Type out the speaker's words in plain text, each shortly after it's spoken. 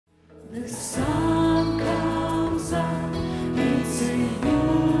The sun comes up, it's a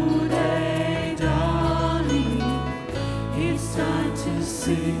new day dawning. It's time to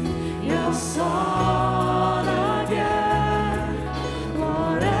sing your song again.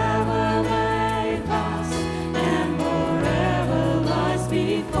 Whatever may pass and whatever lies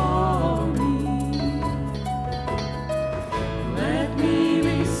before me, let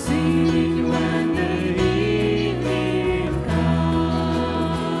me receive it when the evening comes.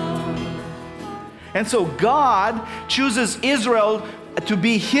 And so God chooses Israel to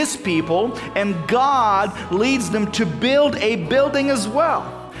be His people, and God leads them to build a building as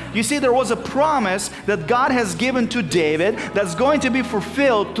well. You see, there was a promise that God has given to David that's going to be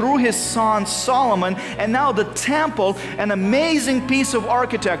fulfilled through his son Solomon, and now the temple, an amazing piece of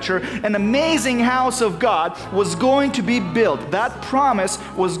architecture, an amazing house of God, was going to be built. That promise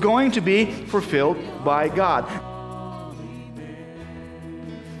was going to be fulfilled by God.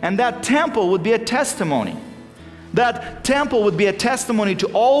 And that temple would be a testimony. That temple would be a testimony to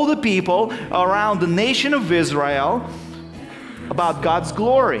all the people around the nation of Israel about God's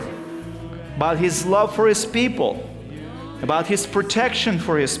glory, about His love for His people, about His protection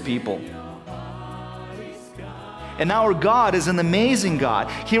for His people. And our God is an amazing God.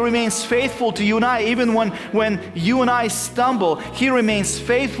 He remains faithful to you and I. Even when you and I stumble, He remains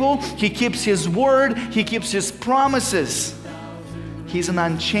faithful. He keeps His word. He keeps His promises. He's an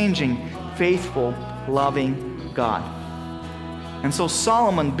unchanging, faithful, loving God. And so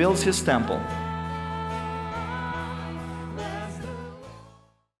Solomon builds his temple.